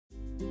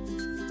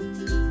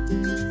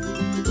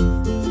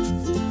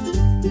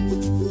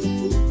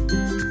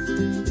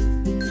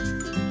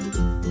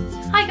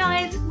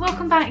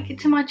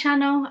to my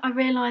channel. I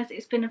realise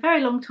it's been a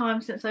very long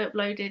time since I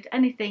uploaded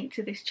anything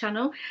to this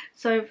channel,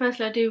 so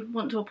firstly I do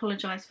want to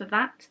apologise for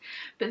that.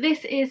 But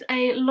this is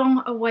a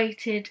long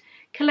awaited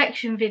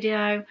collection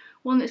video,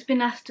 one that's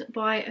been asked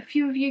by a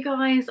few of you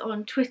guys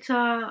on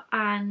Twitter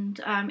and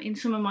in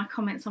some of my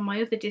comments on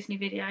my other Disney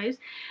videos.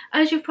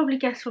 As you've probably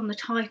guessed from the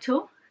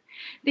title,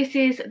 this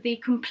is the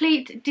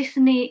complete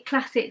Disney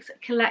Classics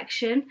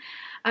collection.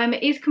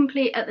 It is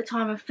complete at the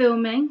time of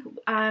filming.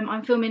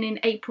 I'm filming in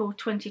April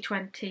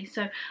 2020,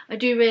 so I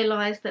do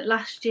realise that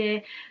last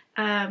year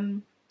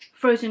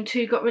Frozen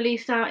 2 got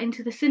released out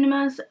into the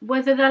cinemas.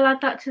 Whether they'll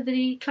add that to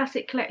the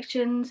classic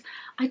collections,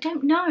 I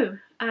don't know.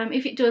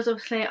 If it does,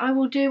 obviously I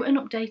will do an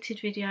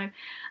updated video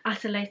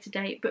at a later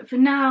date, but for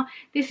now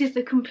this is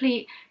the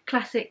complete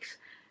classics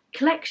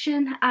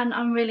collection and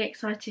I'm really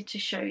excited to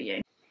show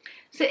you.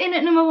 So in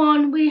at number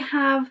 1 we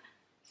have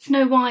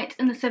Snow White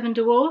and the Seven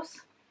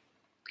Dwarfs.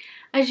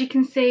 As you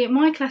can see,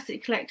 my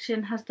classic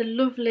collection has the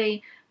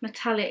lovely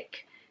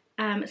metallic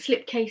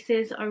slip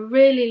cases. I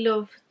really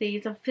love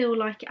these. I feel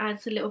like it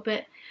adds a little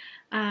bit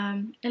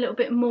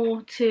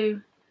more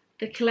to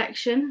the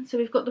collection. So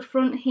we've got the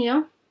front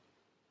here.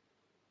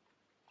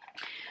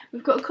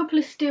 We've got a couple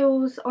of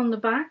stills on the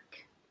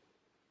back,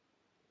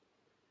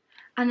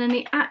 and then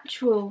the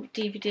actual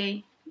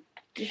DVD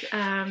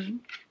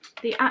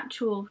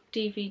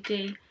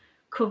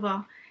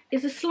cover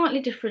is a slightly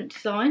different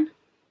design.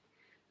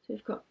 So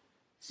we've got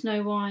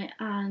Snow White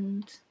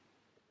and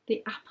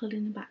the apple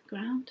in the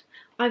background.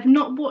 I've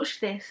not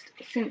watched this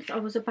since I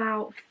was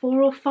about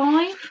 4 or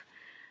 5.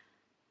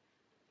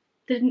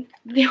 The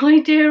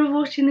idea of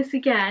watching this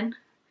again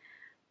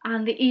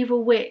and the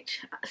evil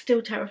witch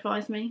still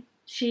terrifies me.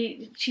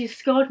 She's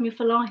scarred me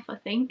for life, I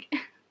think.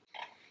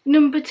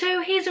 Number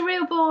 2, he's a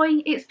real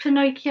boy. It's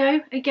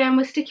Pinocchio. Again,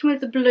 we're sticking with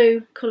the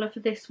blue colour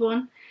for this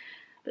one.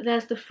 But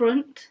there's the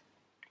front.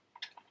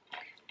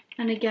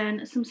 And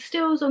again, some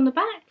stills on the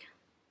back.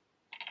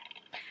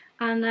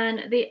 And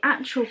then the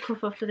actual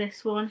cover for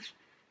this one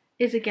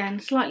is again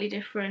slightly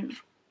different.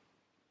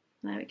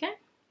 There we go.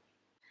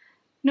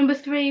 Number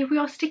 3, we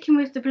are sticking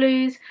with the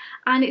blues,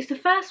 and it's the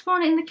first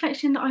one in the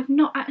collection that I've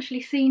not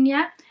actually seen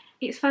yet.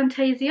 It's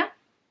Fantasia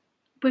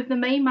with the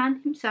main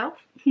man himself.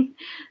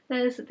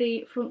 There's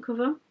the front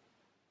cover.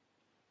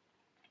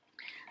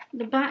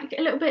 The back,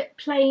 a little bit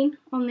plain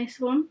on this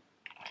one.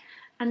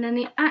 And then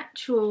the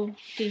actual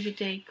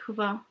DVD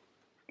cover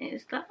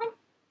is that one.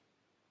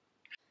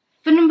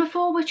 For number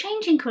 4, we're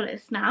changing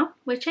colours now.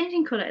 We're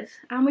changing colours,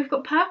 and we've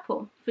got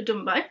purple for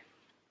Dumbo.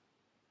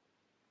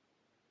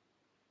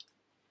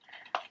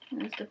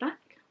 There's the back.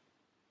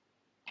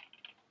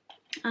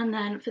 And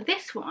then for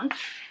this one,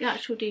 the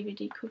actual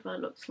DVD cover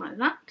looks like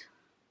that.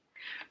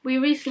 We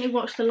recently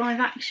watched the live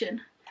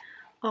action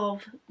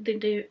of the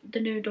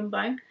new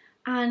Dumbo,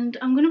 and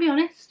I'm going to be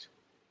honest,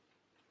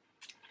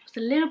 I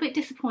was a little bit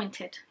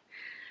disappointed.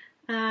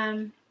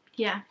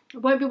 Yeah, I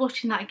won't be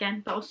watching that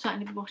again, but I'll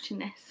certainly be watching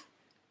this.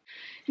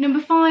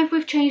 Number 5,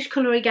 we've changed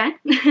colour again,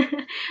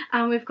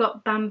 and we've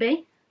got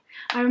Bambi.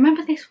 I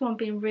remember this one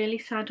being really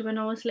sad when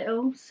I was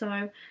little,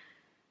 so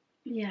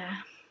yeah,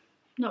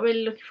 not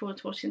really looking forward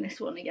to watching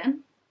this one again.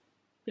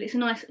 But it's a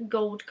nice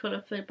gold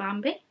colour for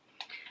Bambi.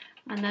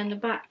 And then the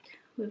back,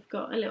 we've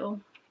got a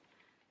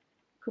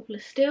couple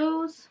of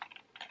stills.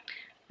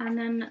 And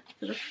then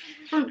for the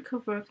front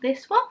cover of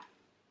this one.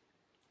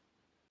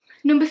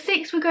 Number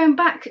 6, we're going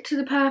back to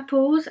the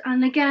purples,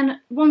 and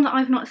again, one that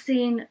I've not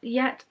seen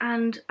yet,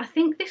 and I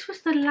think this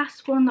was the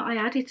last one that I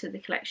added to the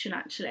collection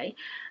actually.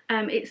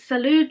 It's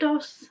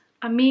Saludos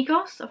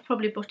Amigos. I've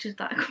probably butchered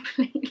that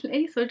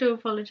completely, so I do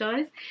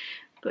apologise.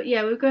 But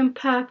yeah, we're going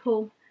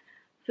purple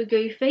for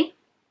Goofy.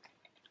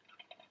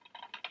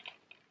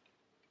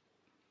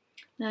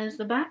 There's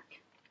the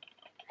back.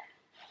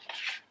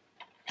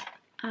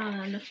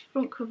 And the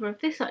front cover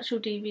of this actual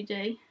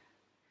DVD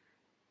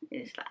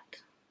is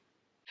that.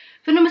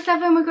 For number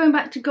 7, we're going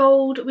back to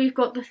gold. We've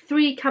got the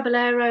 3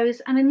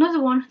 Caballeros and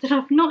another one that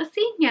I've not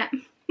seen yet.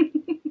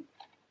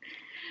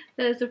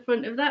 There's the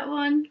front of that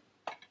one.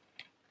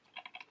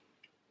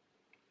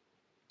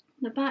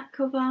 The back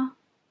cover.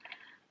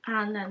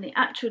 And then the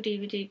actual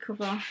DVD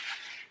cover.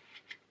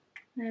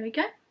 There we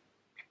go.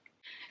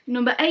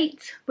 Number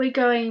 8, we're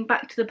going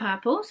back to the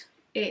purples.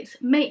 It's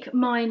Make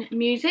Mine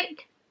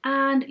Music.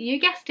 And you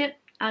guessed it,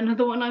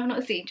 another one I've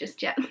not seen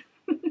just yet.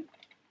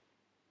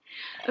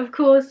 Of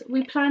course,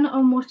 we plan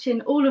on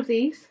watching all of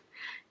these.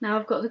 Now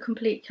I've got the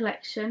complete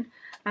collection.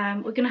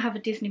 We're going to have a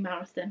Disney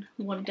marathon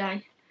one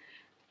day.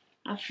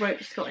 I've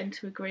roped Scott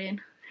into agreeing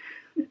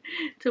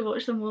to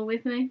watch them all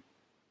with me.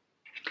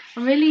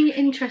 I'm really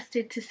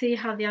interested to see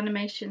how the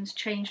animations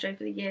changed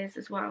over the years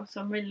as well, so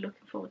I'm really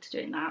looking forward to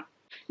doing that.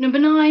 Number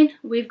 9,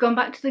 we've gone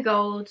back to the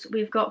golds.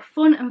 We've got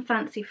Fun and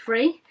Fancy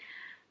Free,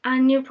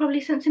 and you're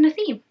probably sensing a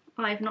theme.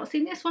 I've not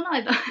seen this one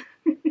either.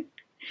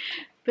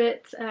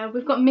 But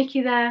we've got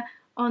Mickey there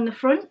on the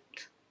front.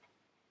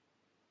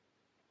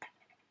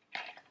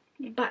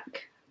 The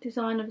back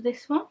design of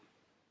this one.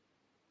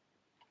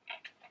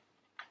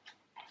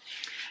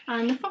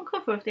 And the front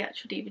cover of the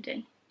actual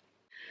DVD.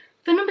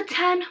 For number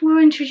 10, we're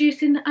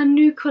introducing a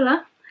new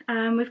colour.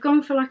 We've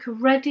gone for like a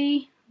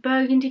reddy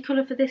burgundy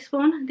colour for this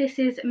one. This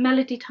is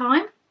Melody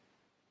Time.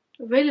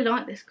 I really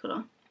like this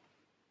colour.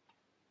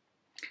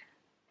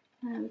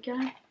 There we go.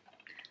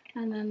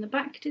 And then the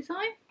back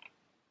design.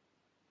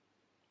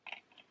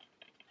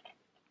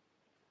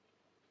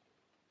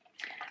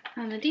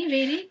 And the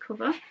DVD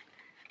cover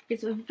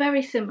is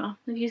very similar.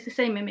 I've used the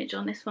same image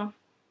on this one.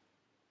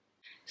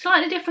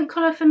 Slightly different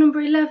colour for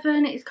number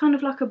 11. It's kind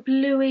of like a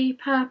bluey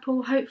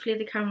purple. Hopefully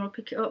the camera will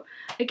pick it up.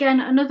 Again,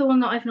 another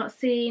one that I've not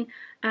seen.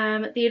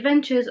 The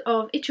Adventures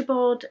of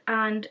Ichabod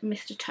and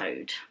Mr.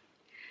 Toad.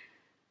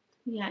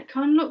 Yeah, it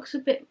kind of looks a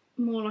bit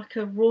more like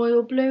a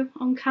royal blue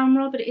on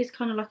camera, but it is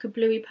kind of like a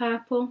bluey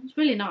purple. It's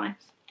really nice.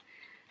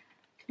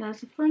 There's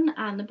the front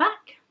and the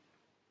back.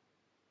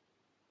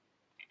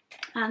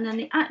 And then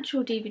the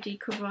actual DVD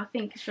cover I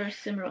think is very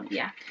similar.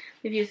 Yeah,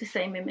 we've used the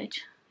same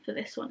image for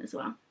this one as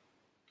well.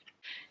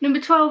 Number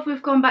 12,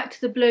 we've gone back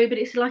to the blue, but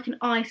it's like an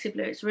icy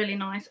blue. It's really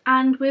nice.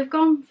 And we've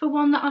gone for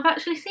one that I've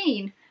actually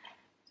seen.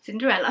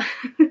 Cinderella.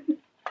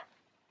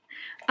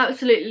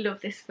 Absolutely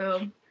love this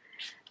film.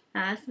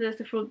 So there's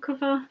the front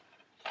cover,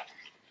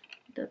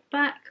 the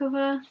back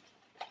cover,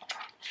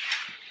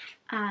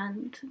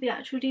 and the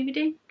actual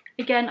DVD.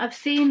 Again, I've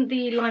seen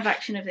the live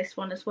action of this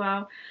one as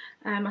well.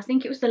 I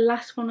think it was the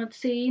last one I'd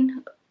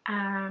seen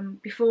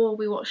before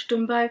we watched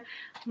Dumbo.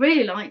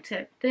 Really liked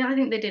it. I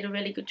think they did a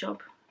really good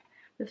job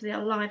with the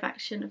live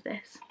action of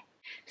this.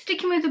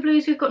 Sticking with the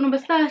blues, we've got number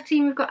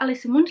 13, we've got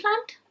Alice in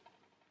Wonderland.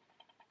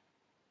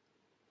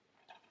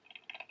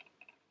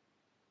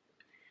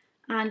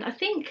 And I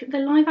think the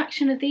live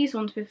action of these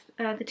ones, with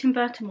the Tim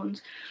Burton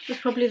ones, was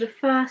probably the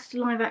first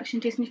live action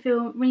Disney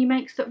film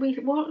remakes that we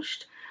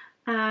watched.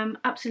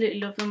 Absolutely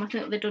love them. I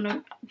think they've done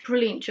a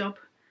brilliant job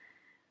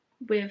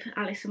with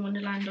Alice in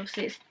Wonderland.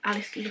 Obviously it's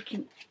Alice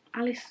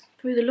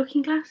Through the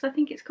Looking Glass, I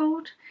think it's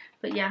called.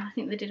 But yeah, I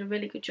think they did a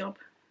really good job.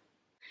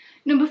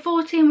 Number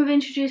 14, we've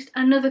introduced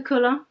another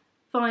colour,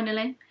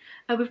 finally.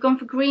 We've gone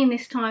for green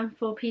this time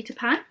for Peter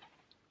Pan.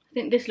 I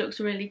think this looks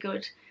really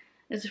good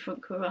as a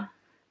front cover.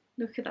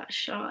 Look at that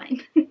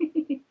shine.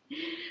 So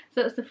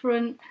that's the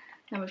front,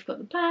 and we've got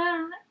the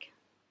back,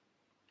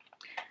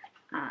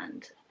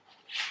 and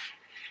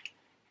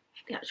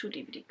the actual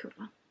DVD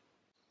cover.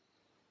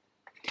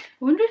 I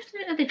wonder if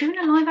are they doing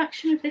a live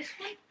action of this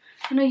one?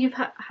 I know you've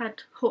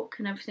had Hook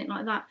and everything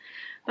like that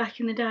back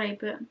in the day,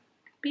 but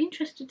be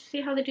interested to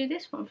see how they do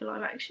this one for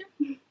live action.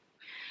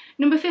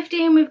 Number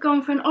 15, we've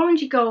gone for an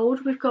orangey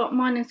gold. We've got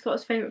mine and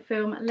Scott's favourite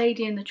film,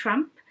 Lady and the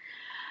Tramp.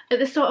 At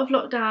the start of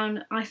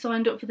lockdown, I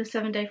signed up for the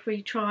 7-day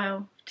free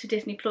trial to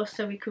Disney Plus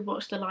so we could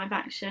watch the live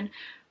action.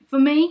 For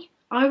me,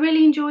 I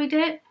really enjoyed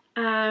it.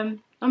 I'm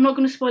not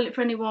going to spoil it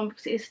for anyone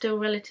because it is still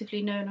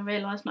relatively new, and I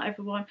realise not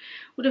everyone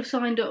would have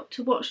signed up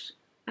to watch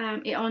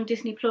it on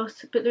Disney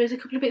Plus, but there is a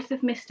couple of bits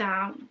they've missed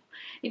out.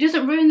 It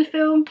doesn't ruin the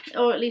film,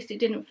 or at least it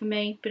didn't for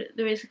me, but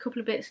there is a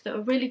couple of bits that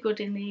are really good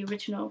in the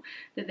original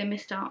that they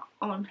missed out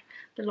on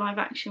the live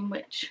action,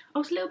 which I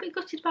was a little bit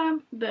gutted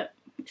about, but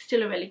it's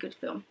still a really good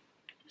film.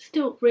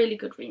 Still really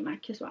good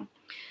remake as well.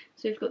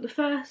 So we've got the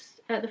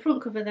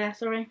front cover there,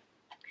 sorry.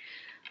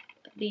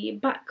 The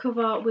back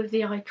cover with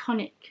the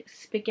iconic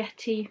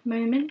spaghetti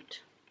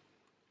moment.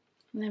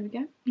 There we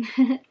go.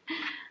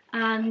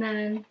 And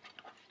then,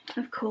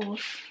 of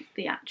course,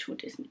 the actual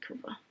Disney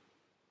cover.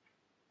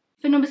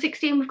 For number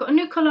 16, we've got a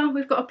new colour.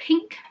 We've got a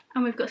pink,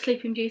 and we've got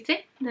Sleeping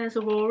Beauty. There's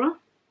Aurora.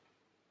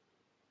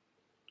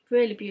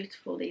 Really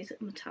beautiful, these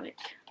metallic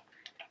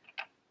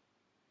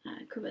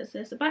covers.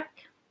 There's the back.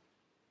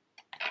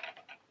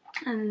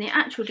 And then the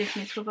actual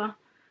Disney cover.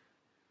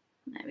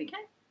 There we go.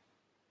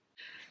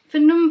 For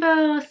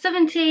number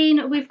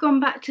 17, we've gone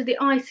back to the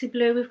icy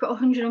blue. We've got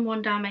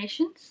 101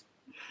 Dalmatians.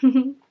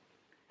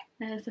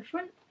 There's the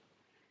front,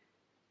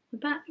 the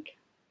back,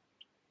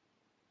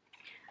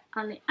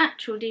 and the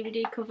actual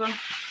DVD cover.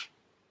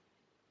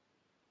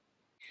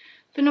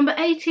 For number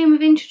 18,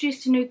 we've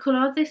introduced a new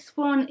colour. This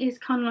one is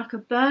kind of like a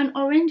burnt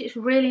orange. It's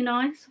really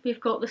nice. We've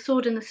got The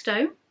Sword and the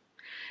Stone.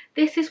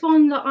 This is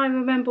one that I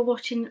remember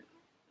watching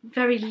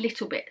very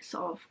little bits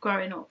of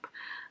growing up,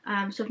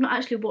 so I've not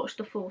actually watched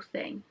the full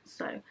thing,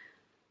 so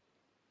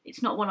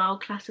it's not one I'll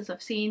class as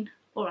I've seen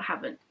or I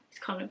haven't. It's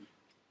kind of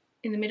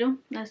in the middle.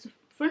 There's the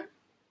front,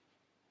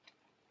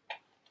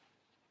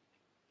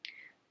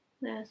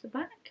 there's the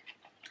back.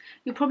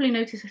 You'll probably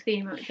notice a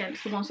theme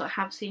against the ones that I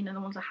have seen and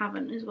the ones I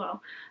haven't as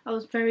well. I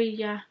was very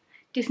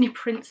Disney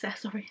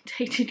princess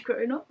orientated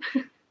growing up.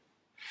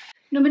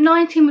 Number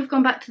 19, we've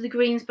gone back to the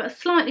greens, but a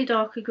slightly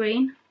darker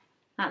green.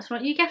 That's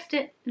right, you guessed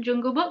it, the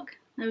Jungle Book.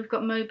 And we've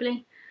got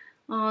Mowgli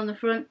on the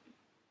front.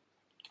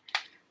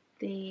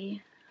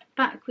 The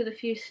back with a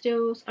few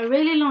stills. I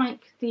really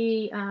like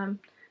the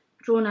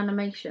drawn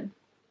animation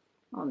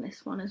on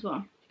this one as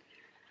well.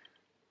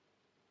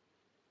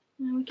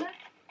 There we go.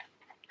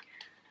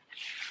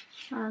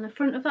 And the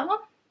front of that one.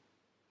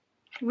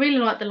 Really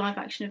like the live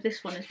action of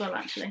this one as well,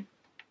 actually.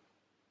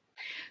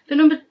 For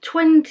number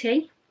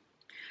 20,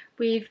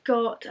 we've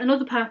got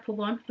another purple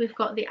one. We've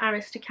got the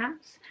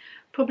Aristocats.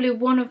 Probably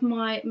one of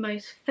my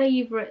most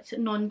favourite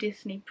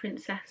non-Disney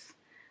princess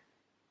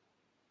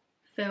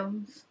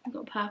films. I've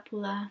got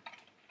purple there.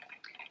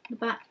 The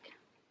back.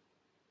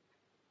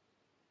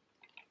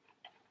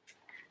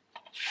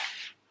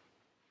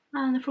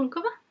 And the front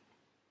cover.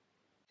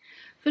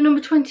 For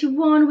number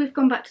 21, we've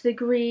gone back to the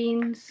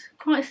greens.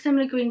 Quite a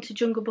similar green to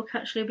Jungle Book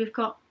actually. We've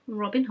got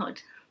Robin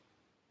Hood.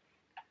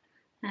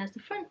 There's the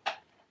front.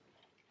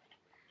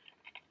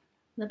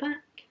 The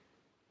back.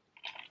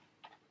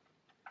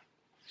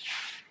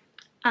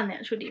 And the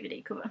actual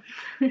DVD cover.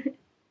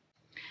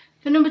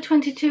 For number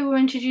 22, we're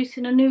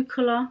introducing a new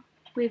colour.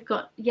 We've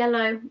got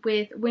yellow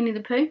with Winnie the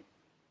Pooh.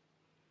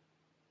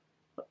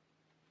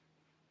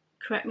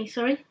 Correct me,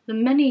 sorry. The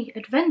Many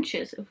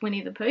Adventures of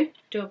Winnie the Pooh.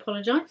 Do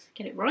apologise.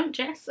 Get it right,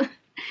 Jess.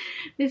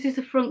 This is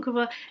the front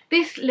cover.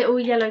 This little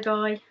yellow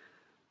guy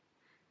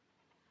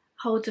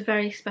holds a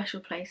very special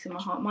place in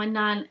my heart. My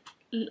nan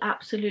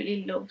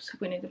absolutely loves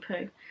Winnie the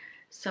Pooh.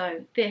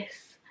 So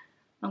this,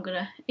 I'm going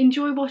to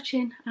enjoy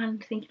watching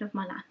and thinking of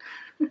my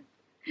nan.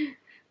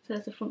 So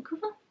there's the front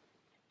cover.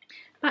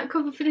 Back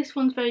cover for this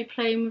one's very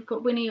plain. We've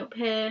got Winnie up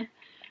here.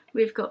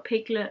 We've got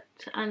Piglet.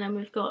 And then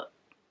we've got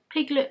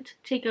Piglet,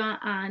 Tigger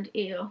and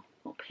Eel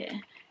up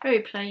here. Very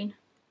plain.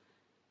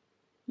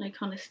 No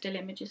kind of still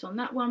images on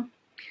that one.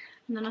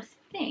 And then I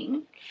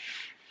think,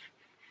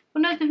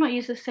 well no, they've not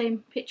used the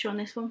same picture on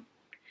this one,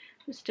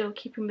 but still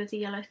keeping with the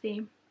yellow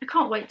theme. I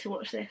can't wait to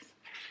watch this.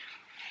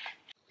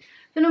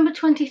 For number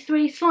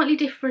 23, slightly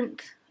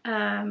different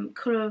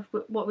colour of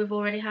what we've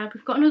already had.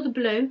 We've got another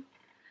blue.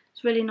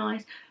 It's really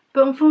nice,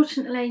 but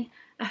unfortunately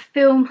a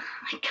film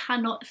I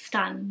cannot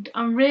stand.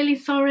 I'm really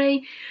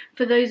sorry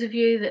for those of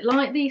you that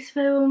like these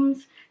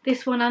films,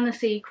 this one and the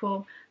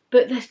sequel,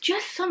 but there's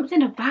just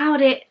something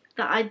about it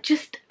that I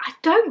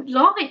don't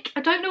like.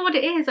 I don't know what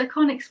it is, I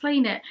can't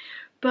explain it,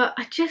 but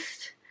I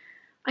just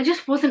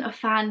wasn't a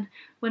fan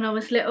when I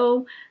was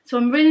little, so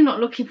I'm really not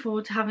looking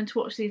forward to having to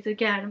watch these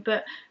again.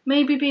 But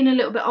maybe being a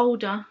little bit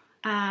older,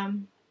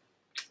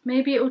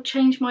 maybe it will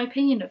change my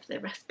opinion of the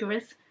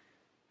Rescuers.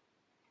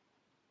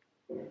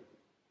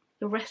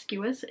 The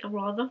Rescuers,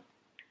 rather.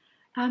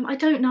 I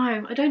don't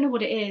know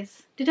what it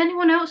is. Did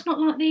anyone else not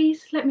like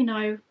these? Let me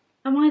know.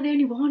 Am I the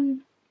only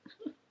one?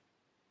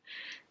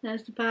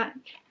 There's the back.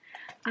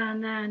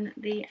 And then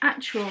the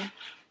actual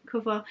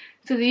cover.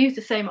 So they used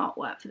the same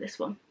artwork for this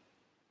one.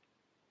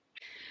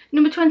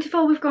 Number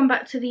 24, we've gone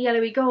back to the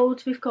yellowy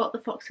gold. We've got the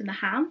Fox and the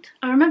Hound.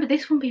 I remember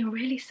this one being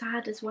really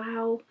sad as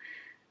well.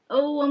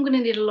 Oh, I'm going to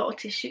need a lot of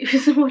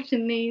tissues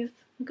watching these.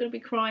 I'm going to be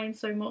crying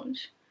so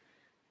much.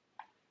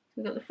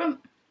 We've got the front,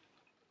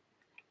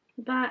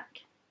 the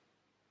back,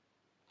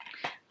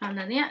 and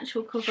then the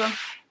actual cover.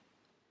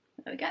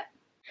 There we go.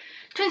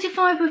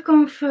 25, we've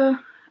gone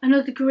for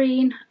another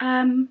green,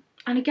 and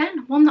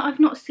again, one that I've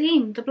not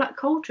seen, the Black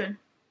Cauldron.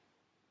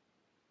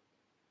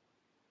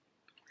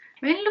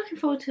 Really looking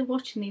forward to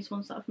watching these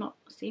ones that I've not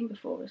seen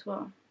before as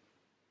well.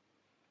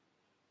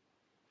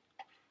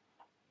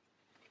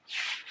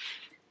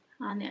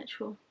 And the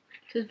actual,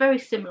 so it's very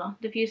similar.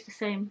 They've used the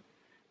same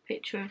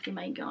picture of the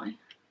main guy.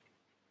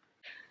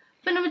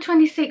 For number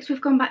 26, we've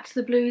gone back to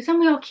the blues, and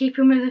we are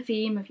keeping with the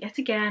theme of, yet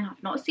again,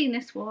 I've not seen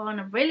this one.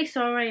 I'm really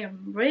sorry,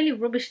 I'm a really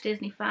rubbish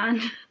Disney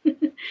fan.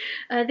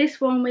 This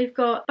one, we've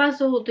got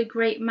Basil the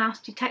Great Mouse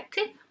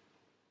Detective.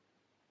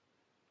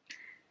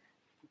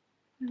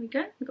 There we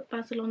go, we've got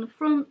Basil on the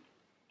front.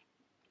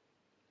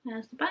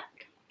 There's the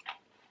back.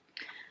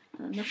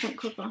 And the front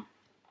cover.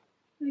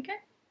 There we go.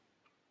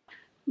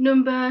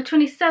 Number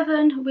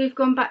 27, we've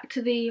gone back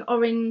to the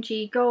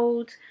orangey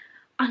gold.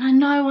 And I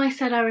know I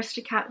said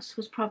Aristocats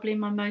was probably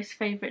my most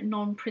favourite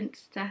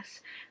non-princess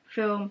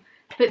film,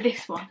 but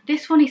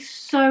this one is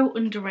so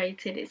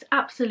underrated. It's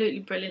absolutely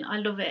brilliant. I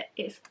love it.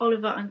 It's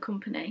Oliver and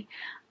Company.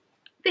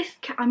 This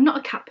cat, I'm not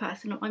a cat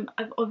person.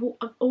 I've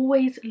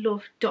always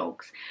loved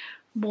dogs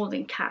more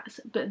than cats,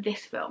 but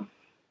this film,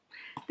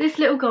 this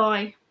little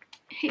guy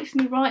hits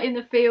me right in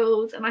the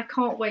feels, and I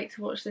can't wait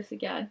to watch this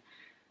again.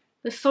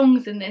 The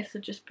songs in this are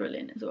just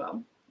brilliant as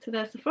well. So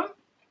there's the front,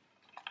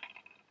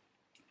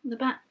 the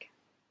back,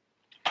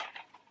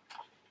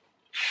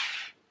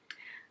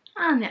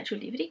 and the actual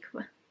DVD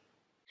cover.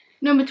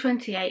 Number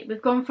 28,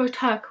 we've gone for a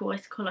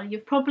turquoise colour.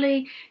 You've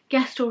probably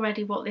guessed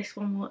already what this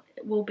one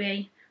will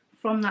be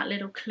from that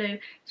little clue.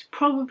 It's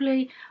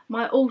probably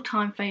my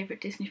all-time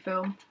favourite Disney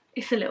film.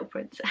 It's The Little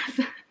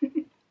Princess.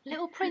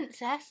 Little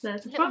Princess?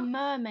 There's the Little front.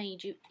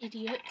 Mermaid, you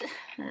idiot.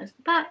 There's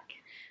the back.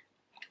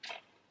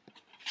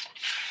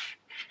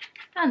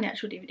 And the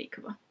actual DVD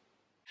cover.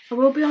 I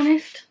will be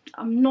honest,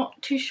 I'm not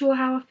too sure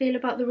how I feel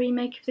about the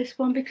remake of this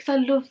one because I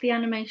love the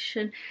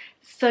animation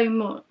so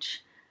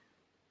much.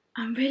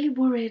 I'm really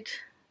worried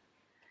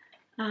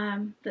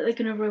that they're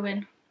going to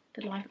ruin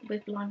the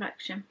live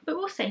action, but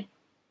we'll see.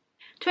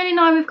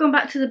 29, we've gone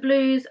back to the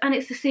blues, and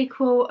it's the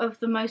sequel of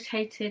the most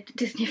hated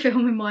Disney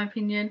film in my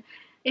opinion.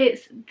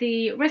 It's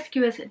The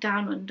Rescuers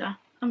Down Under.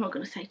 I'm not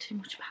going to say too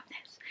much about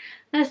this.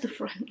 There's the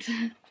front.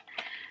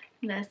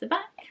 There's the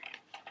back.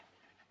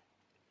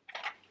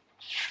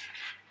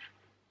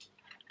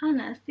 And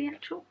there's the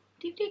actual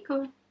DVD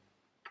cover.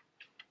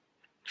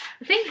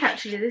 I think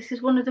actually this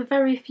is one of the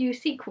very few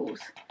sequels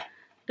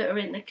that are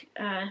in the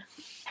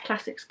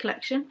Classics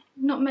collection.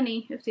 Not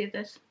many of the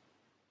others.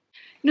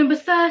 Number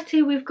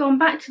 30, we've gone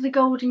back to the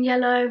gold and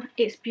yellow.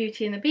 It's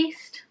Beauty and the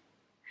Beast.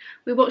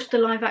 We watched the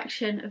live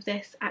action of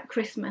this at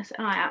Christmas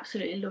and I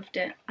absolutely loved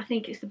it. I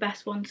think it's the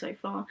best one so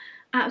far.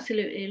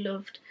 Absolutely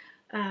loved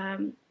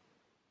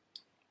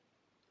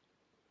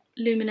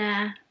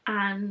Luminaire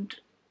and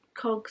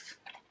Cogs.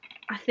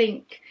 I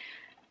think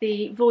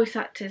the voice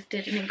actors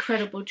did an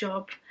incredible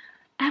job.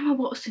 Emma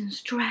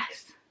Watson's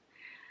dress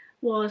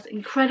was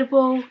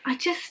incredible. I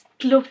just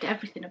loved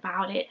everything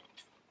about it.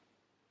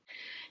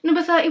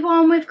 Number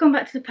 31, we've gone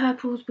back to the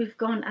purples. We've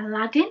gone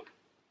Aladdin.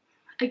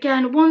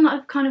 Again, one that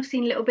I've kind of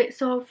seen little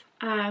bits of.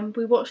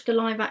 We watched the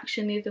live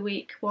action the other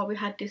week while we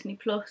had Disney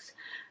Plus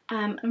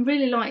and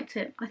really liked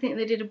it. I think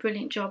they did a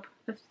brilliant job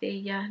of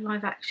the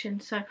live action,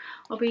 so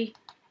I'll be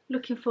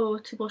looking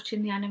forward to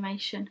watching the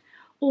animation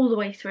all the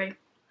way through.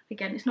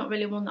 Again, it's not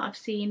really one that I've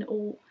seen,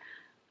 or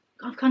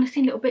I've kind of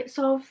seen little bits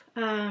of.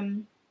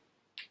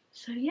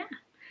 So yeah,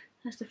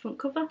 that's the front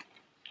cover,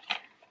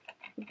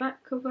 the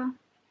back cover,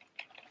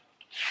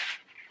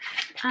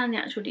 and the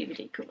actual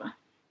DVD cover.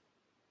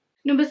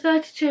 Number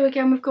 32,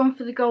 again we've gone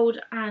for the gold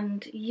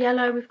and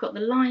yellow. We've got the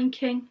Lion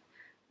King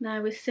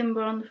there with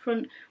Simba on the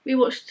front. We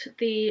watched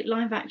the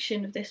live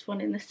action of this one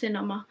in the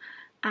cinema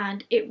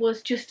and it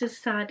was just as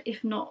sad,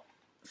 if not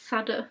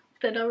sadder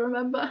than I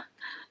remember.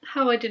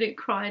 How I didn't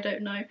cry, I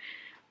don't know.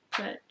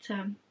 But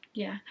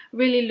yeah,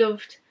 really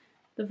loved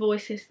the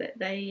voices that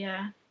they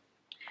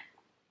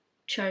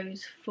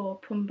chose for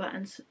Pumbaa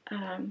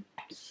and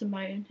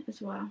Simone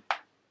as well.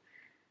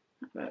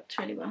 That worked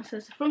really well. So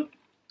there's the front,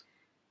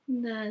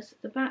 and there's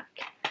the back,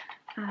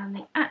 and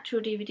the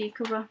actual DVD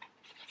cover.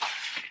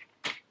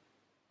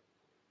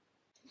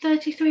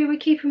 33, we're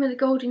keeping with the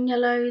golden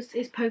yellows,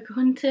 is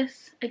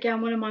Pocahontas.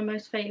 Again, one of my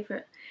most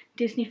favourite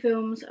Disney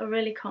films. I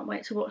really can't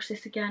wait to watch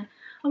this again.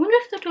 I wonder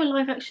if they'll do a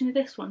live action of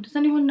this one. Does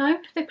anyone know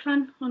if they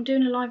plan on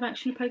doing a live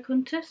action of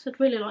Pocahontas? I'd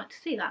really like to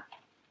see that.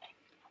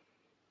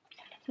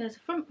 There's the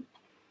front.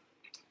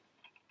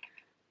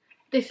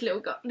 This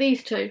little guy,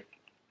 these two.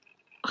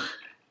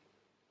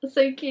 They're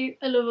so cute,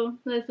 I love them.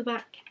 There's the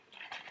back.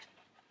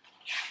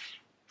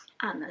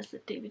 And there's the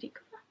DVD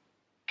cover.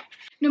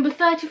 Number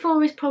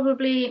 34 is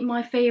probably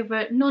my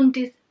favourite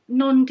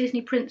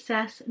non-Disney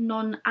princess,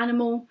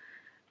 non-animal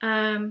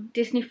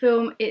Disney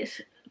film.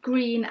 It's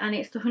green and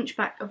it's The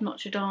Hunchback of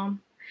Notre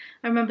Dame.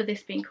 I remember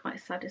this being quite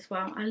sad as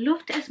well. I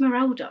loved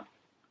Esmeralda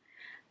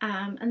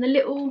and the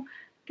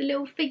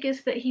little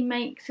figures that he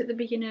makes at the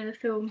beginning of the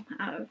film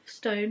out of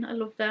stone. I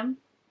love them.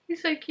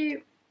 He's so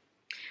cute.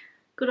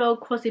 Good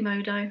old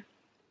Quasimodo.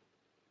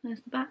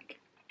 There's the back.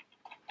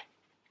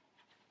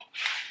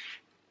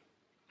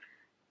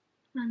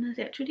 And there's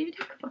the actual DVD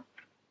cover.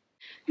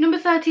 Number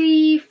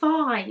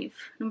 35.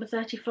 Number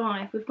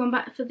 35. We've gone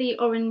back for the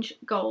orange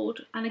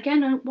gold. And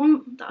again,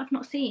 one that I've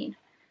not seen.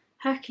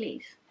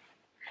 Hercules.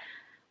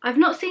 I've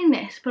not seen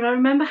this, but I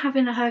remember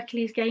having a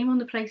Hercules game on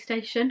the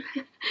PlayStation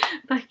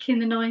back in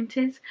the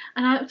 90s.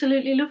 And I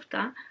absolutely loved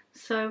that.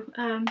 So,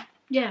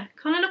 yeah,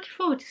 kind of looking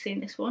forward to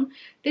seeing this one.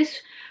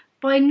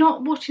 By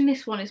not watching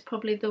this one is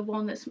probably the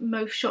one that's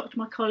most shocked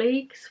my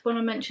colleagues. When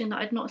I mentioned that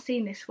I'd not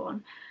seen this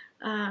one,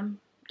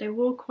 they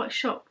were all quite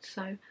shocked.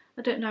 So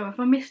I don't know, have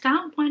I missed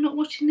out by not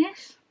watching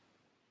this?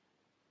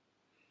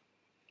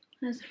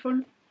 There's the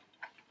front,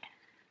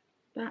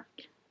 back,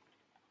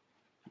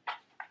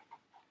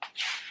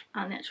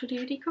 and the actual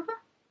DVD cover.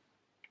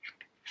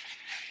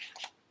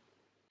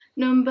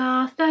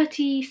 Number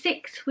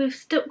 36, we've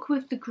stuck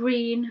with the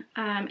green.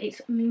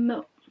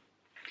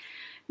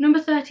 Number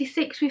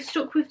 36, we've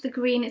stuck with the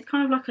green. It's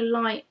kind of like a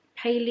light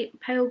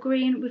pale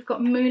green. We've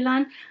got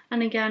Mulan,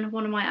 and again,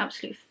 one of my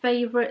absolute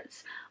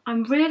favourites.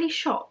 I'm really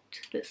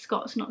shocked that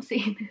Scott's not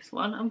seen this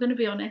one, I'm going to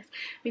be honest,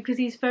 because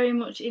he's very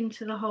much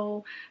into the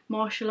whole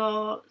martial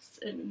arts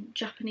and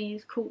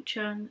Japanese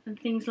culture and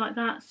things like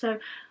that. So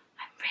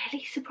I'm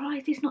really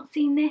surprised he's not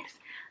seen this,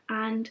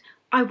 and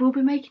I will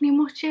be making him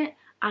watch it,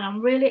 and I'm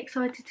really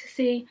excited to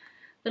see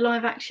the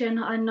live action.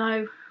 I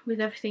know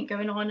with everything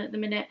going on at the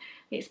minute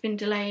it's been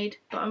delayed,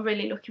 but I'm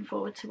really looking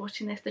forward to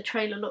watching this. The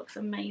trailer looks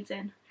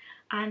amazing,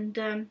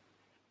 and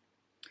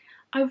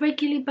I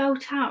regularly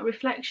belt out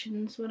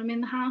reflections when I'm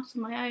in the house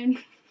on my own.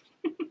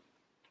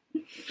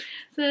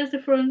 So there's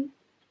the front,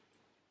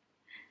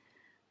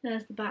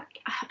 there's the back.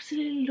 I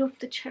absolutely love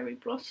the cherry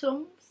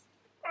blossoms,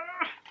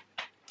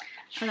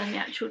 and then the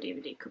actual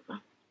DVD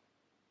cover.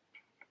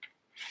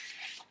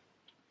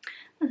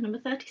 That's number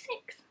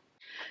 36.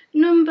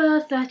 Number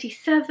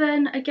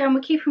 37, again we're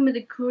keeping with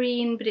the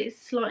green, but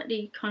it's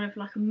slightly kind of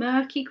like a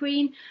murky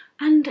green,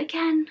 and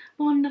again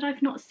one that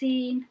I've not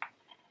seen,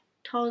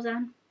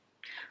 Tarzan.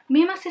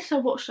 Me and my sister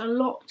watched a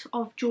lot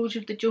of George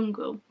of the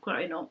Jungle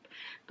growing up,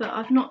 but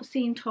I've not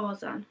seen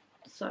Tarzan,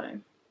 so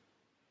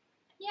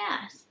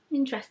yes,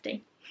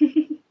 interesting. So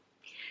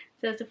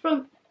there's the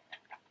front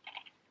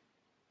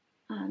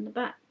and the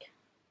back,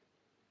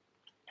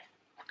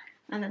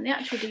 and then the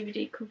actual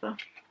DVD cover.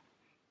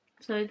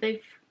 So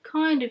they've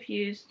kind of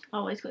used,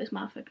 oh, he's got his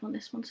mouth open on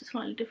this one, so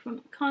slightly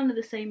different, kind of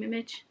the same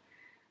image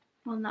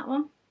on that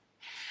one.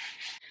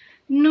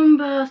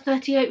 Number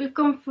 38, we've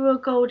gone for a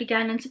gold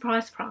again, and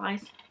surprise,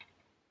 surprise,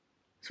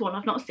 it's one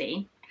I've not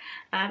seen.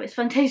 It's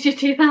Fantasia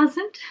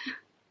 2000.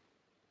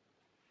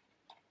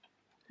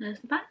 There's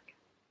the back.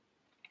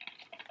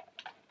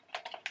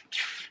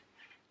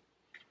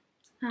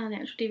 And the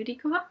actual DVD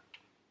cover.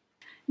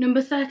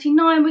 Number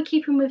 39, we're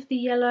keeping with the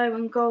yellow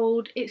and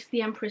gold. It's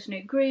The Emperor's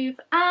New Groove,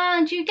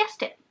 and you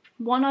guessed it,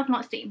 one I've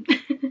not seen.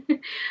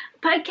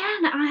 But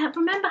again, I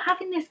remember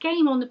having this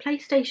game on the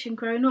PlayStation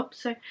growing up,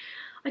 so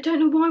I don't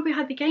know why we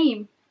had the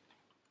game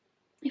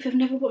if I've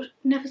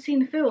never seen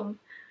the film.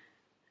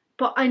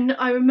 But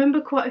I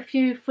remember quite a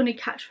few funny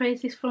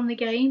catchphrases from the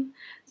game,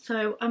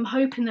 so I'm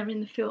hoping they're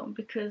in the film,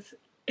 because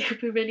it would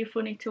be really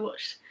funny to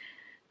watch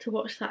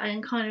that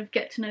and kind of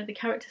get to know the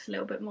characters a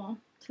little bit more.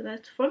 So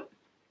there's the front.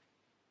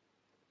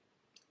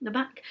 The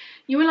back.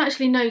 You will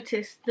actually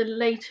notice that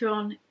later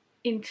on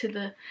into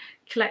the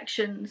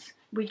collections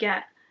we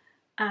get,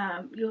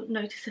 you'll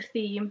notice a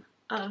theme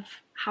of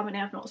how many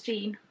I've not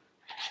seen.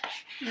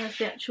 There's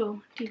the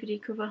actual DVD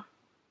cover.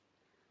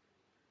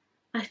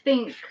 I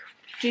think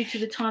due to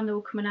the time they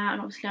were coming out,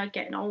 and obviously I'm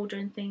getting older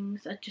and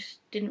things, I just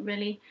didn't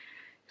really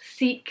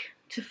seek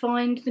to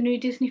find the new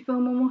Disney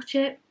film and watch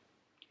it.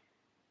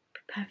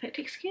 Perfect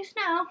excuse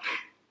now.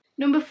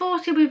 Number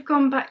 40, we've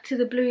gone back to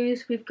the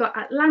blues. We've got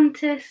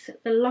Atlantis,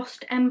 The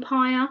Lost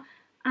Empire,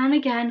 and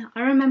again,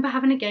 I remember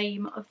having a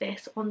game of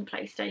this on the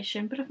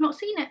PlayStation, but I've not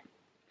seen it.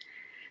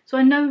 So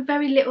I know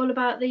very little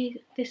about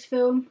this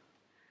film.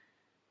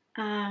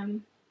 I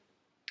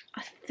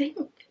think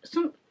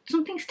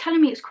something's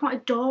telling me it's quite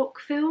a dark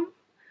film.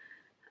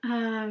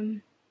 I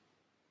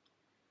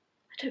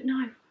don't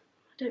know.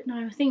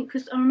 I think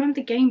because I remember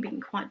the game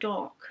being quite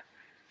dark.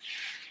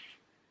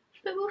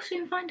 But we'll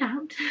soon find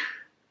out.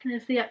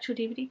 There's the actual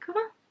DVD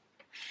cover.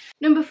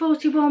 Number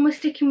 41, we're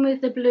sticking with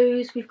the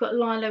blues. We've got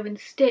Lilo and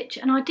Stitch,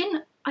 and I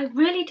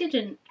really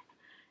didn't,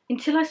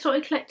 until I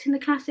started collecting the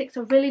classics,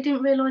 I really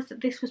didn't realise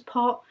that this was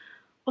part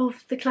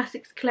of the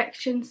classics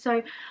collection.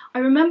 So I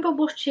remember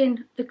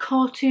watching the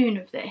cartoon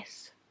of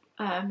this,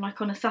 like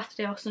on a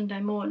Saturday or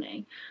Sunday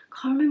morning.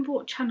 Can't remember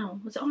what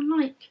channel. Was it on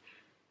like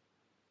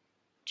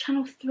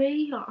Channel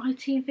 3, like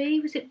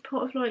ITV? Was it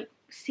part of like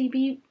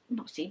CITV?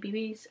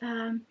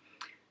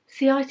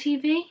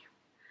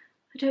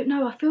 I don't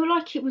know. I feel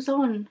like it was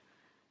on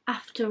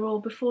after or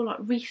before like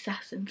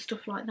recess and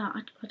stuff like that.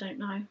 I don't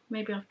know.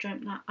 Maybe I've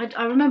dreamt that.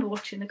 I remember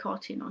watching the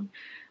cartoon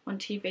on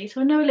TV,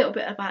 so I know a little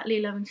bit about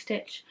Lilo and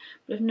Stitch,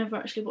 but I've never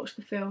actually watched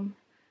the film.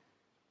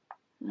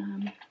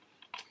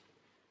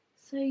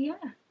 So yeah.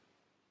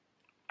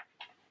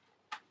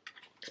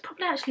 There's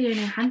probably actually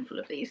only a handful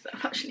of these that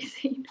I've actually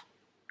seen.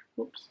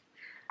 Whoops.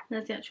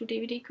 There's the actual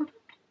DVD cover.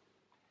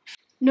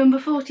 Number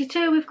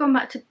 42, we've gone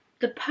back to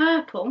the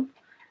purple,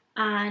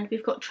 and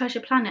we've got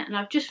Treasure Planet, and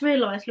I've just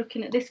realised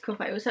looking at this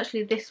cover it was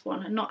actually this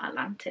one and not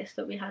Atlantis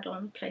that we had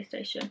on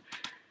PlayStation.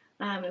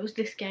 It was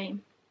this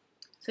game.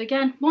 So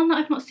again, one that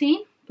I've not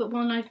seen, but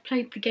one I've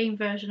played the game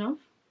version of.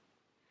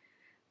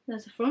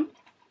 There's the front,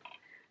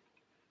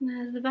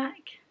 there's the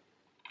back,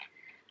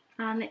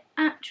 and the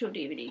actual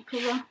DVD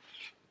cover.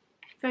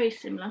 Very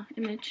similar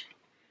image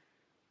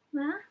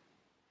there.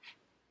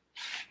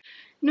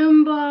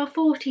 Number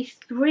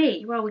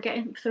 43, well, we're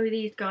getting through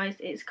these guys.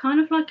 It's kind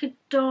of like a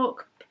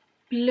dark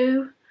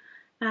blue.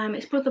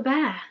 It's Brother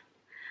Bear,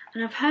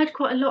 and I've heard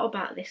quite a lot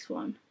about this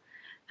one,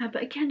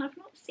 but again, I've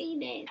not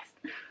seen it.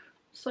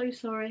 So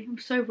sorry, I'm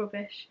so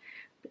rubbish.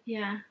 But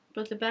yeah,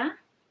 Brother Bear.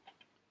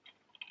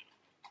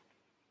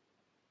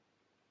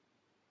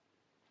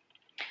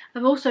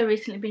 I've also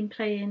recently been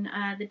playing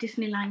the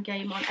Disneyland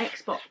game on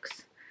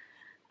Xbox,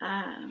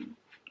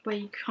 where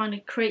you kind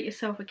of create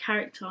yourself a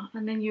character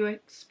and then you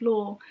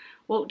explore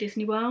Walt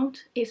Disney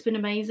World. It's been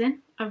amazing.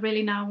 I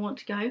really now want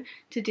to go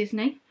to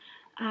Disney.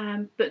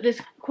 But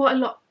there's quite a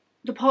lot,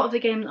 the part of the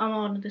game that I'm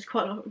on, there's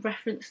quite a lot of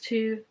reference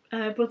to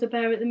Brother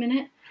Bear at the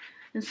minute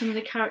and some of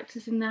the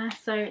characters in there,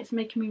 so it's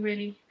making me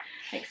really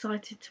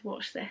excited to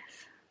watch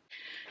this.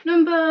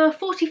 Number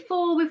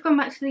 44, we've gone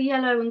back to the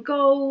yellow and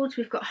gold.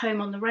 We've got Home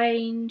on the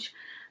Range,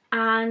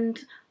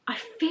 and I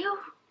feel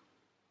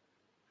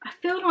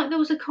like there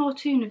was a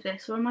cartoon of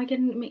this, or am I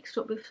getting it mixed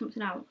up with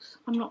something else?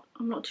 I'm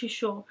not too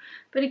sure.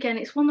 But again,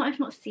 it's one that I've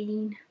not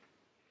seen.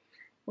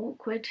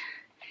 Awkward.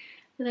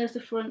 But there's the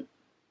front.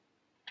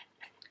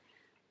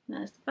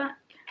 There's the back.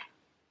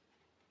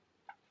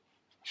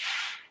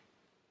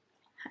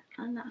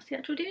 And that's the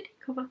actual DVD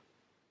cover.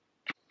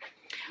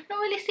 Not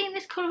really seen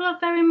this colour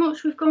very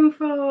much. We've gone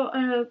for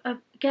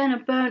again a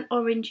burnt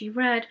orangey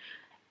red.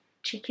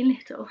 Chicken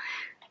Little.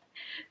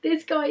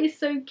 This guy is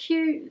so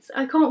cute.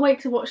 I can't wait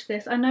to watch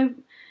this. I know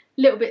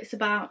little bits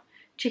about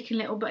Chicken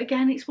Little, but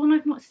again, it's one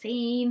I've not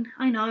seen.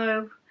 I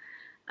know.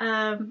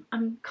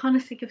 I'm kind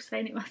of sick of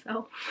saying it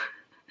myself.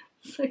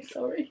 So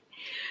sorry.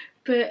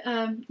 But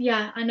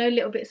yeah, I know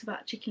little bits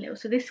about Chicken Little.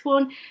 So this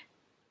one,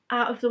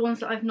 out of the ones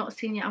that I've not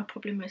seen yet, I'm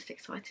probably most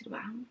excited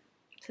about.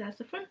 So there's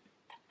the front.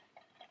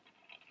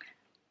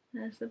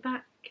 There's the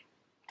back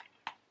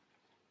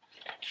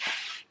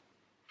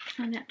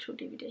and the actual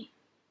DVD.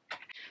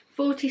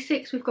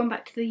 46, we've gone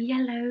back to the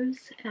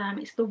yellows.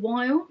 It's The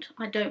Wild.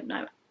 I don't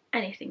know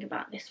anything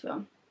about this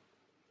film,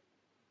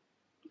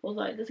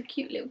 although there's a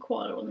cute little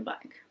koala on the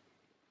back.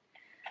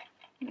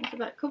 There's the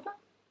back cover.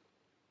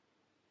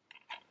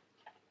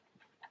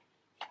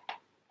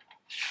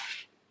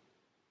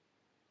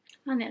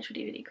 And the actual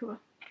DVD cover.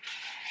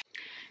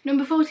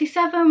 Number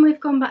 47, we've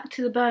gone back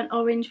to the burnt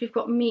orange. We've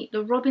got Meet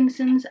the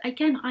Robinsons.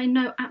 Again, I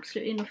know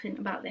absolutely nothing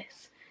about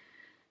this,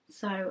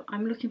 so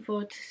I'm looking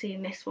forward to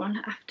seeing this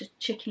one after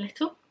Chicken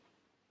Little.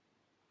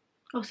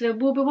 Obviously,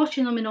 we'll be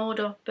watching them in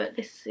order, but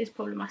this is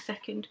probably my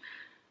second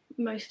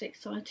most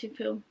exciting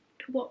film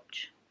to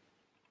watch.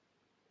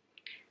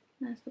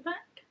 There's the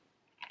back.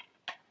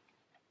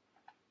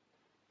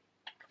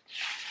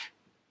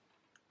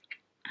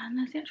 And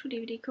there's the actual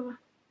DVD cover.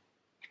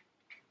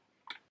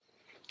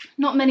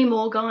 Not many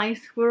more,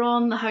 guys. We're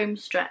on the home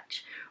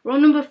stretch. We're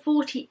on number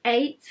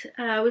 48.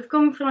 We've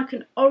gone for like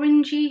an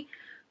orangey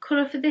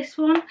colour for this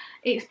one.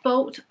 It's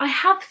Bolt. I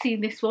have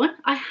seen this one.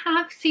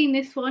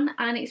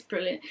 And it's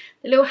brilliant.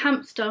 The little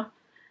hamster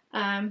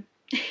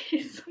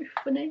is so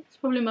funny. It's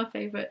probably my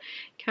favourite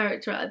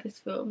character out of this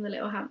film, the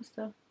little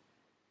hamster.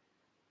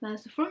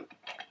 There's the front.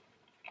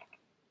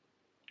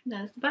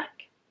 There's the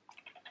back.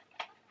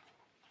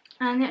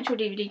 And the actual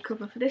DVD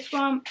cover for this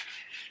one.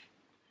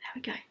 There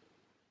we go.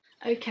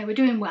 Okay, we're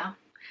doing well.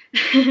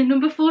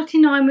 Number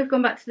 49, we've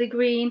gone back to the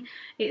green.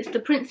 It's The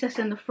Princess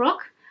and the Frog.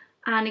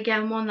 And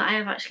again, one that I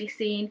have actually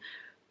seen.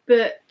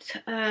 But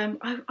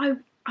I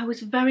was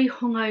very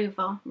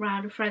hungover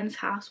around a friend's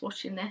house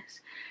watching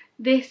this.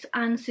 This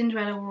and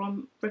Cinderella were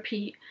on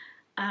repeat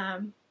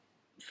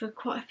for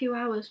quite a few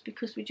hours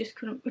because we just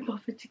couldn't be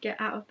bothered to get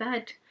out of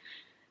bed.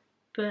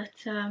 But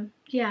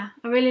yeah,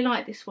 I really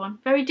like this one.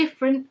 Very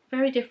different,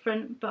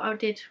 but I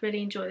did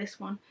really enjoy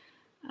this one.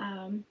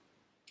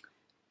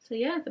 So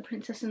yeah, The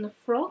Princess and the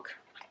Frog.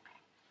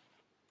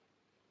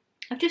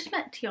 I've just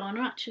met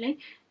Tiana actually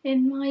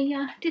in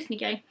my Disney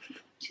game.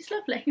 She's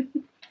lovely.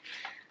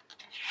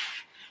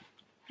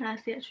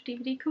 There's the actual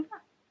DVD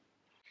cover.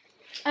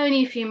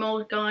 Only a few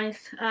more, guys.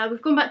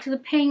 We've gone back to the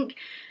pink.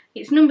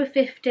 It's number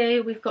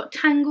 50. We've got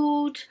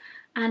Tangled,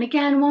 and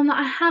again, one that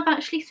I have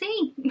actually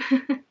seen.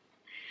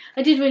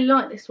 I did really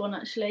like this one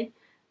actually.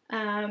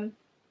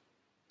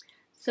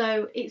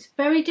 So it's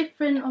very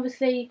different.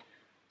 Obviously,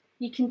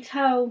 you can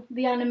tell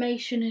the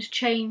animation has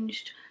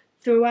changed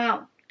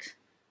throughout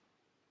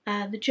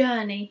the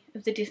journey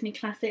of the Disney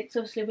classics.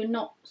 Obviously, we're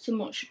not so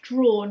much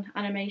drawn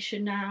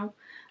animation now.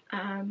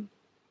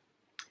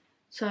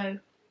 So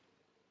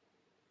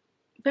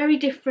very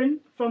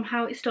different from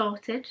how it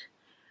started,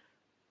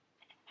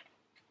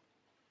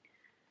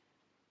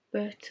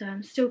 but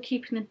still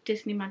keeping the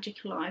Disney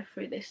magic alive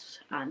through this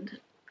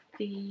and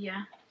the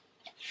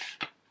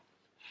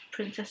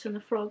Princess and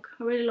the Frog.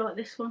 I really like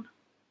this one.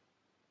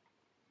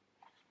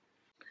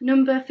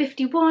 Number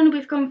 51,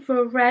 we've gone for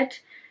a red.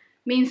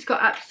 Me and Scott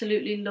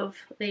absolutely love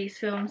these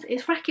films.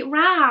 It's Wreck-It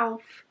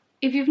Ralph.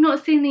 If you've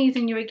not seen these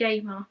and you're a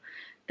gamer,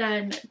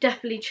 then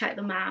definitely check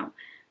them out.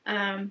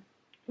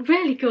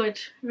 Really good,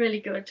 really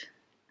good.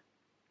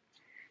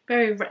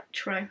 Very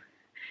retro.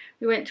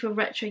 We went to a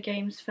retro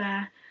games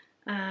fair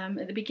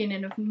at the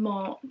beginning of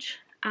March,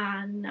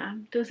 and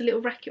there was a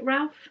little Wreck-It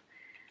Ralph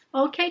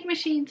arcade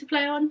machine to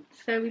play on,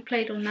 so we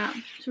played on that.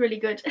 It's really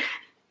good.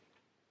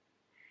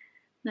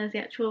 There's the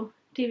actual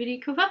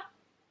DVD cover.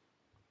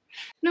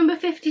 Number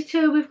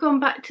 52, we've gone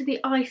back to the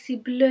icy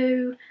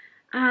blue,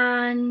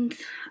 and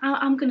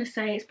I'm going to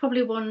say it's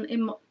probably one,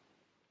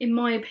 in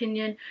my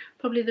opinion,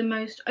 probably the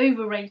most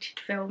overrated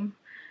film.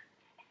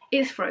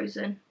 Is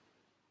Frozen.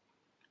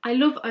 I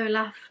love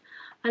Olaf.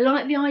 I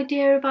like the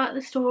idea about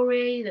the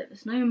story, that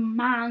there's no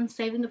man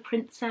saving the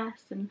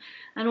princess and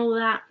all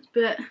that,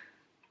 but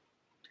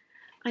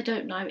I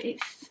don't know,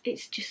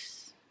 it's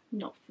just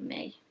not for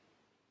me.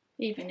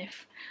 Even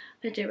if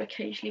they do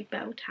occasionally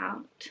belt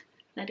out,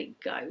 Let It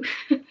Go.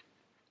 There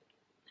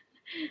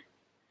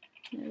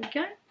we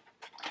go.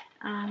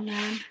 And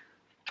then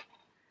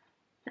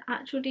the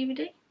actual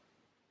DVD.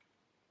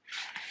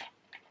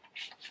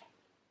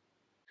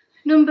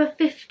 Number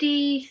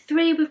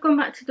 53, we've gone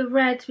back to the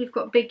reds. We've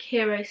got Big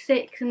Hero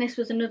 6, and this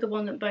was another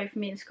one that both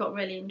me and Scott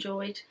really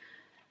enjoyed.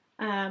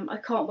 I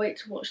can't wait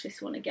to watch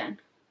this one again.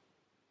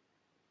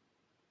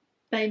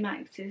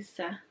 Baymax is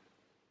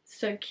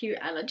so cute,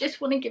 and I just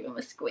want to give him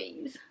a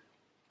squeeze.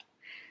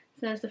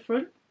 So there's the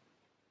front,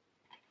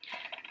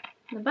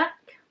 the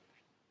back,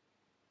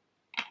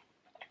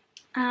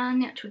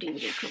 and the actual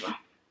DVD cover.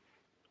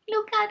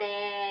 Look at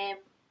him!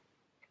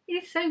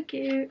 He's so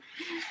cute.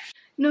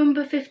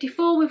 Number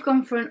 54, we've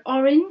gone for an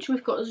orange.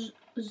 We've got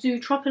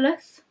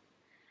Zootropolis.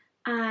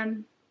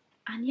 And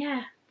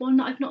yeah, one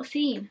that I've not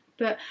seen,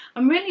 but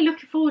I'm really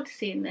looking forward to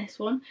seeing this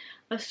one.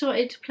 I've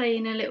started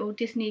playing a little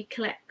Disney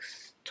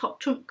Collects Top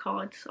Trump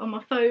cards on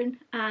my phone,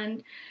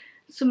 and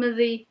some of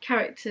the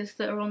characters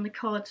that are on the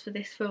cards for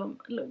this film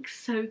look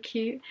so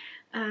cute.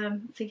 So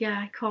yeah,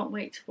 I can't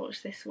wait to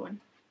watch this one.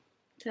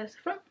 There's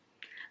the front,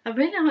 I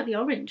really like the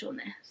orange on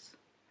this.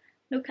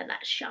 Look at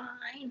that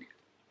shine.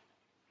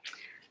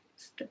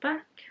 It's the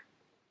back.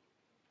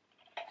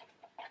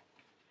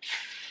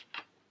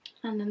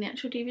 And then the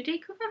actual DVD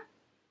cover.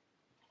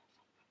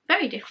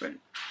 Very different.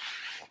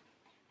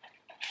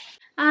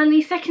 And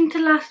the second to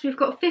last, we've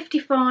got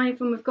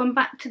 55, and we've gone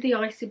back to the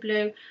Icy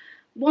Blue.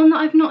 One that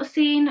I've not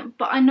seen,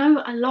 but I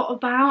know a lot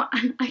about,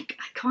 and I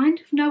kind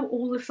of know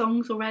all the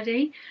songs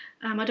already.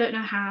 I don't know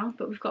how,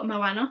 but we've got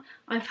Moana.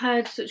 I've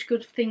heard such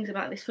good things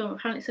about this film.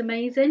 Apparently it's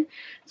amazing,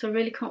 so I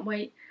really can't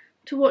wait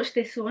to watch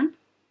this one.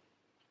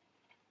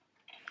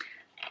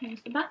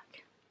 Here's the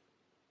back.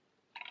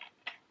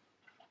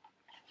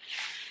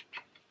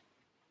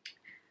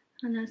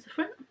 And there's the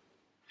front.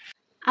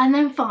 And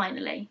then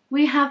finally,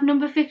 we have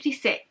number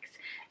 56,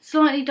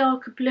 slightly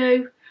darker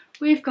blue.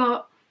 We've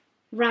got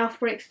Ralph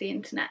Breaks the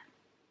Internet.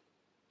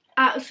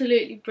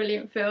 Absolutely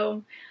brilliant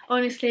film.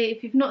 Honestly,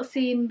 if you've not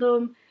seen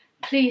them,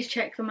 please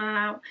check them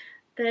out.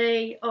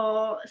 They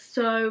are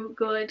so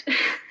good.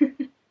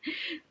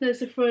 There's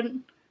the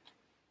front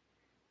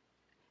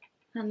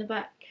and the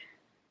back.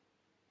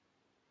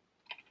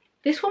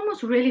 This one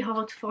was really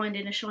hard to find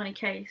in a shiny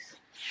case.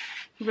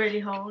 Really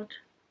hard.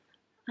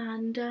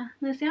 And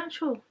there's the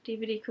actual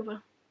DVD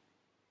cover.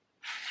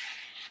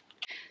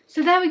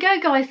 So there we go,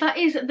 guys, that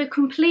is the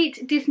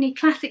complete Disney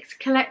Classics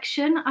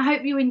collection. I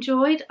hope you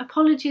enjoyed.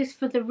 Apologies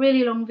for the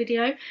really long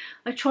video.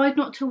 I tried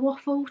not to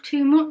waffle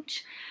too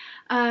much,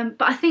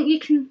 but I think you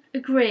can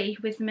agree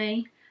with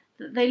me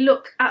that they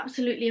look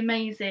absolutely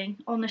amazing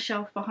on the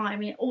shelf behind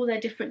me, all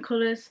their different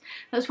colours.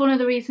 That's one of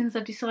the reasons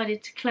I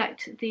decided to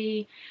collect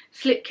the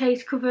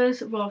slipcase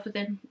covers rather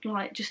than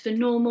like just the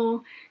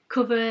normal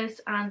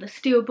covers and the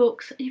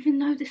steelbooks, even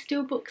though the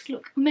steelbooks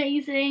look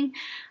amazing.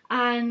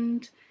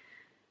 And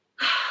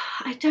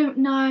I don't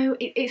know,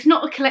 it's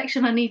not a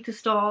collection I need to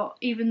start,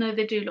 even though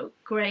they do look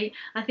great.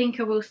 I think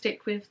I will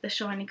stick with the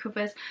shiny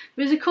covers.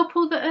 There's a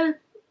couple that are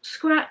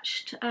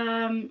scratched,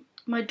 my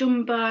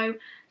Dumbo,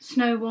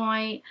 Snow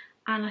White,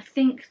 and I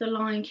think the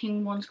Lion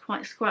King one's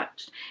quite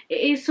scratched.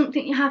 It is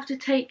something you have to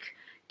take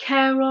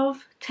care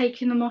of,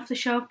 taking them off the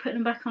shelf, putting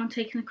them back on,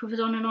 taking the covers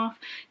on and off.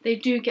 They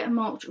do get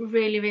marked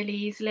really, really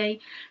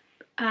easily.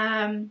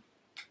 So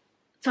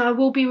I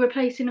will be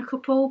replacing a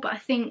couple, but I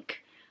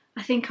think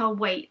I'll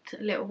wait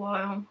a little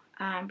while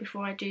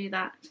before I do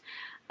that.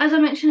 As I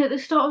mentioned at the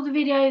start of the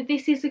video,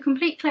 this is the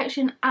complete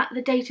collection at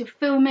the date of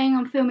filming.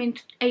 I'm filming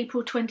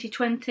April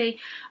 2020.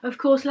 Of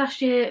course,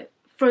 last year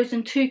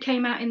Frozen 2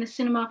 came out in the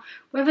cinema.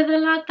 Whether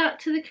they'll add that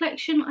to the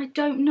collection, I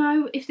don't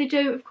know. If they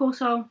do, of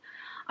course, I'll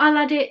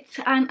add it,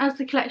 and as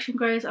the collection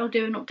grows, I'll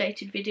do an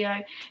updated video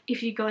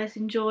if you guys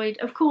enjoyed.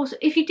 Of course,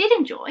 if you did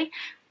enjoy,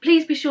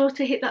 please be sure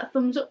to hit that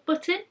thumbs up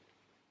button.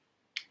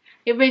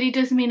 It really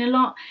does mean a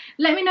lot.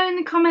 Let me know in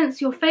the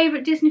comments your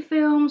favourite Disney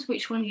films,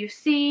 which one you've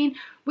seen,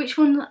 which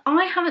one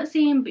I haven't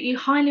seen but you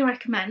highly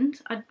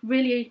recommend. I'd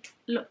really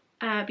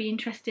be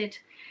interested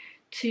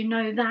to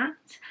know that.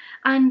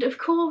 And of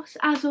course,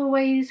 as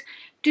always,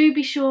 do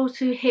be sure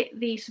to hit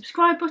the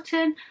subscribe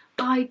button.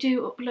 I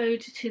do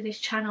upload to this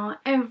channel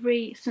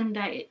every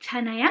Sunday at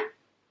 10 AM.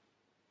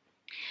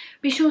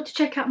 Be sure to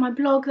check out my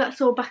blog, that's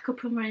all back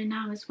up and running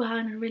now as well,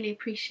 and I really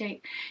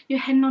appreciate you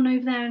heading on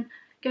over there and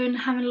going and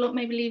having a look,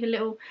 maybe leave a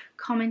little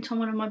comment on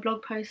one of my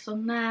blog posts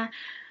on there.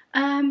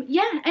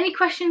 Yeah, any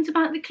questions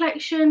about the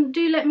collection,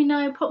 do let me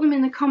know, pop them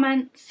in the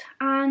comments,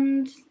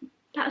 and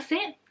that's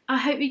it. I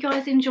hope you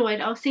guys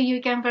enjoyed. I'll see you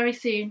again very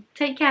soon.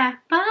 Take care.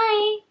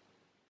 Bye.